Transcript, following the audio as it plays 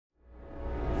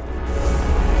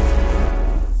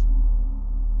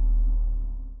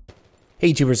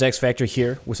Hey YouTubers, X Factor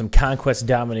here with some Conquest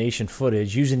Domination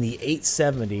footage using the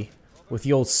 870 with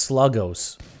the old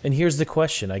Sluggos. And here's the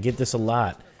question, I get this a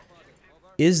lot.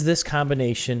 Is this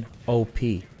combination OP?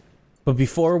 But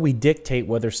before we dictate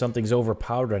whether something's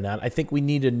overpowered or not, I think we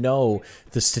need to know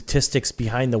the statistics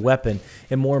behind the weapon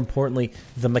and more importantly,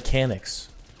 the mechanics.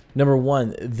 Number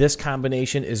one, this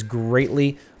combination is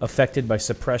greatly affected by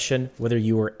suppression, whether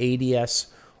you are ADS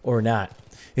or not.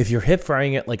 If you're hip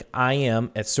firing it like I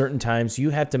am at certain times, you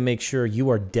have to make sure you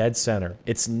are dead center.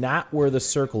 It's not where the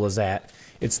circle is at.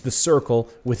 It's the circle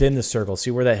within the circle.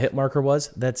 See where that hit marker was?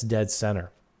 That's dead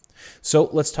center. So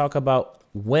let's talk about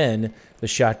when the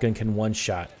shotgun can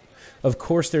one-shot. Of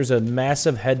course, there's a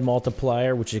massive head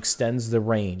multiplier which extends the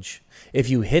range. If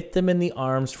you hit them in the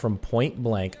arms from point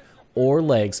blank or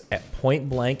legs at point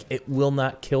blank, it will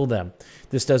not kill them.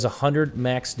 This does 100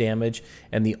 max damage,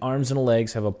 and the arms and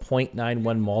legs have a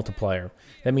 0.91 multiplier.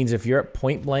 That means if you're at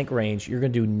point blank range, you're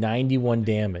going to do 91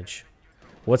 damage.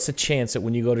 What's the chance that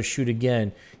when you go to shoot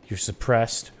again, you're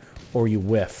suppressed or you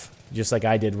whiff? Just like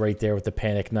I did right there with the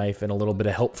panic knife and a little bit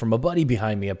of help from a buddy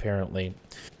behind me apparently.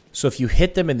 So if you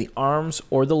hit them in the arms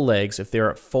or the legs, if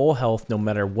they're at full health, no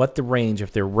matter what the range,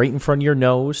 if they're right in front of your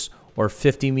nose or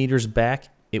 50 meters back,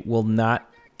 it will not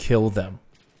kill them.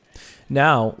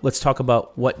 Now, let's talk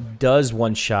about what does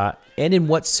one shot and in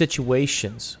what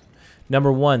situations.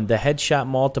 Number one, the headshot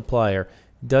multiplier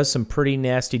does some pretty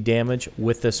nasty damage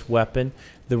with this weapon.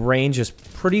 The range is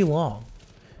pretty long.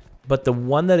 But the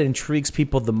one that intrigues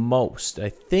people the most, I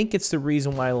think it's the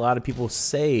reason why a lot of people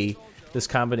say this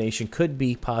combination could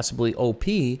be possibly OP,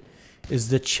 is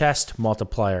the chest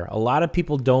multiplier. A lot of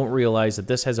people don't realize that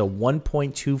this has a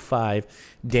 1.25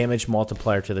 damage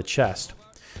multiplier to the chest.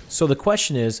 So the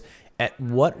question is, at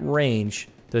what range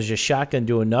does your shotgun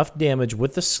do enough damage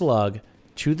with the slug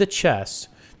to the chest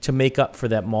to make up for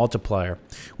that multiplier?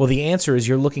 Well, the answer is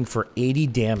you're looking for 80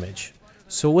 damage.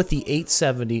 So with the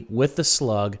 870, with the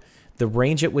slug, the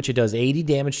range at which it does 80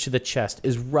 damage to the chest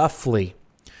is roughly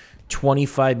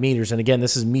 25 meters. And again,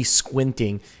 this is me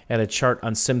squinting at a chart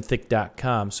on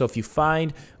simthic.com. So if you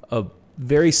find a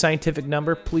very scientific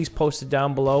number, please post it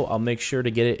down below. I'll make sure to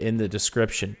get it in the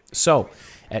description. So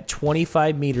at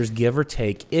 25 meters, give or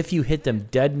take, if you hit them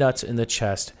dead nuts in the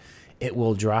chest, it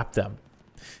will drop them.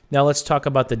 Now let's talk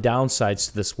about the downsides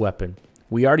to this weapon.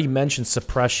 We already mentioned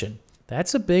suppression.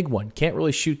 That's a big one. Can't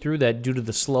really shoot through that due to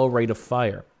the slow rate of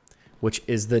fire, which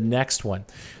is the next one.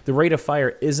 The rate of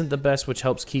fire isn't the best, which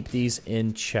helps keep these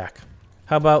in check.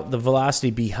 How about the velocity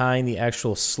behind the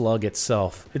actual slug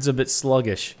itself? It's a bit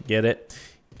sluggish, get it?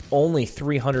 Only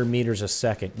 300 meters a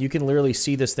second. You can literally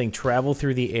see this thing travel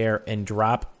through the air and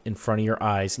drop in front of your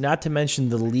eyes. Not to mention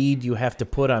the lead you have to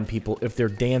put on people if they're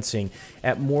dancing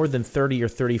at more than 30 or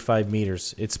 35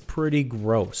 meters. It's pretty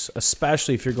gross,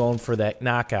 especially if you're going for that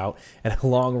knockout at a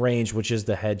long range, which is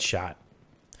the headshot.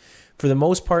 For the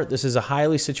most part, this is a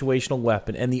highly situational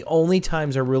weapon, and the only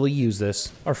times I really use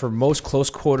this are for most close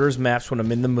quarters maps when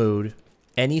I'm in the mood,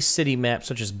 any city map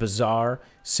such as Bazaar,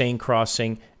 Sane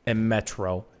Crossing, and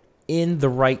Metro, in the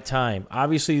right time.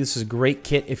 Obviously, this is a great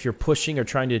kit if you're pushing or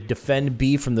trying to defend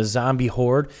B from the zombie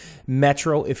horde,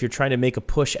 Metro if you're trying to make a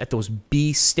push at those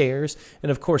B stairs,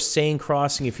 and of course, Sane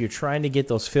Crossing if you're trying to get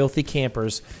those filthy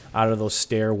campers out of those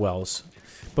stairwells.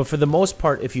 But for the most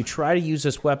part, if you try to use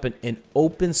this weapon in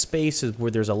open spaces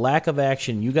where there's a lack of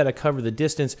action, you got to cover the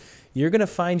distance, you're going to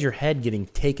find your head getting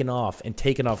taken off and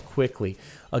taken off quickly.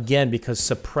 Again, because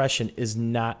suppression is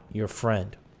not your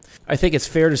friend. I think it's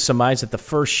fair to surmise that the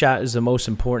first shot is the most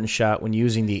important shot when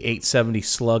using the 870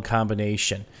 slug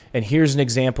combination. And here's an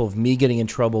example of me getting in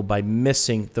trouble by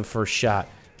missing the first shot.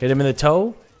 Hit him in the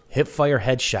toe, hip fire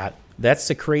headshot. That's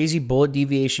the crazy bullet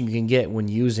deviation you can get when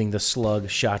using the slug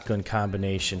shotgun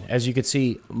combination. As you can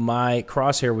see, my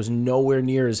crosshair was nowhere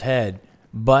near his head,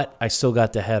 but I still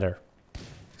got the header.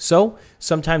 So,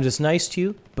 sometimes it's nice to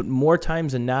you, but more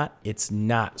times than not, it's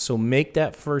not. So make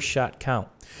that first shot count.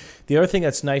 The other thing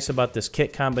that's nice about this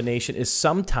kit combination is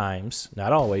sometimes,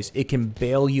 not always, it can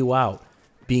bail you out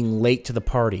being late to the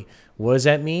party. What does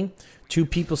that mean? Two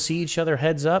people see each other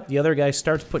heads up, the other guy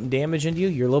starts putting damage into you,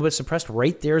 you're a little bit suppressed.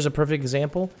 Right there is a perfect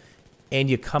example, and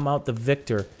you come out the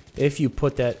victor if you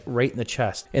put that right in the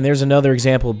chest. And there's another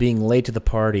example of being late to the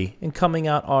party and coming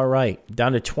out all right.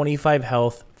 Down to 25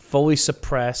 health, fully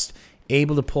suppressed,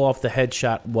 able to pull off the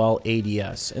headshot while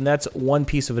ADS. And that's one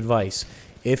piece of advice.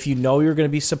 If you know you're going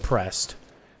to be suppressed,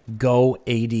 go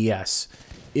ADS.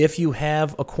 If you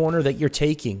have a corner that you're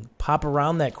taking, pop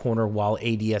around that corner while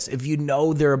ADS. If you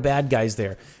know there are bad guys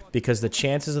there, because the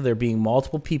chances of there being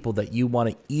multiple people that you want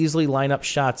to easily line up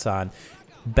shots on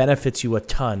benefits you a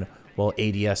ton while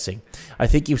ADSing. I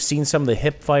think you've seen some of the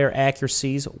hip fire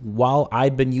accuracies while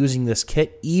I've been using this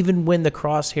kit, even when the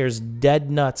crosshair's dead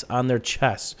nuts on their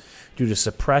chest due to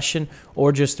suppression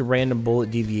or just a random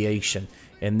bullet deviation.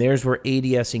 And there's where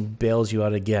ADSing bails you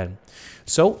out again.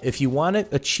 So if you want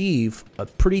to achieve a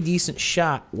pretty decent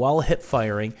shot while hip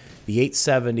firing the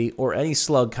 870 or any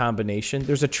slug combination,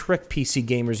 there's a trick PC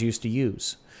gamers used to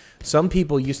use. Some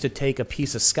people used to take a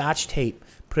piece of Scotch tape,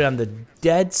 put it on the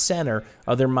dead center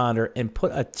of their monitor, and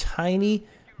put a tiny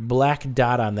black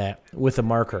dot on that with a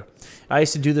marker. I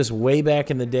used to do this way back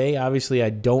in the day. Obviously,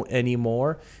 I don't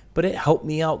anymore, but it helped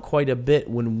me out quite a bit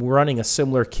when running a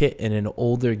similar kit in an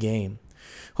older game.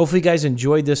 Hopefully you guys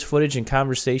enjoyed this footage and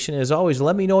conversation. As always,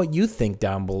 let me know what you think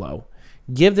down below.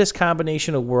 Give this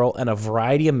combination a whirl and a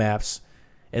variety of maps,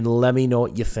 and let me know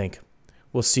what you think.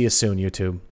 We'll see you soon, YouTube.